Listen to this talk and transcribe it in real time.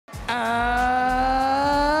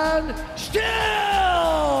and still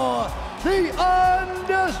the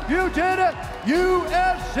undisputed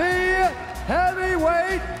UFC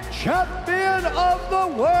heavyweight champion of the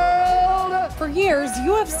world. For years,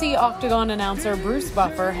 UFC Octagon announcer Bruce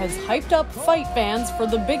Buffer has hyped up fight fans for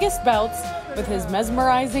the biggest bouts with his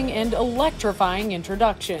mesmerizing and electrifying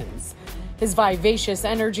introductions. His vivacious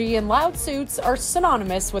energy and loud suits are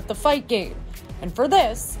synonymous with the fight game. And for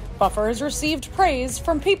this, Buffer has received praise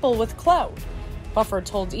from people with clout. Buffer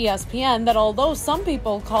told ESPN that although some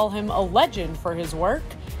people call him a legend for his work,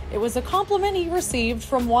 it was a compliment he received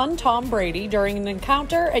from one Tom Brady during an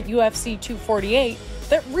encounter at UFC 248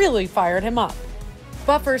 that really fired him up.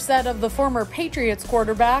 Buffer said of the former Patriots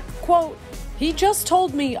quarterback, quote, "He just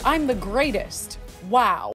told me I'm the greatest. Wow."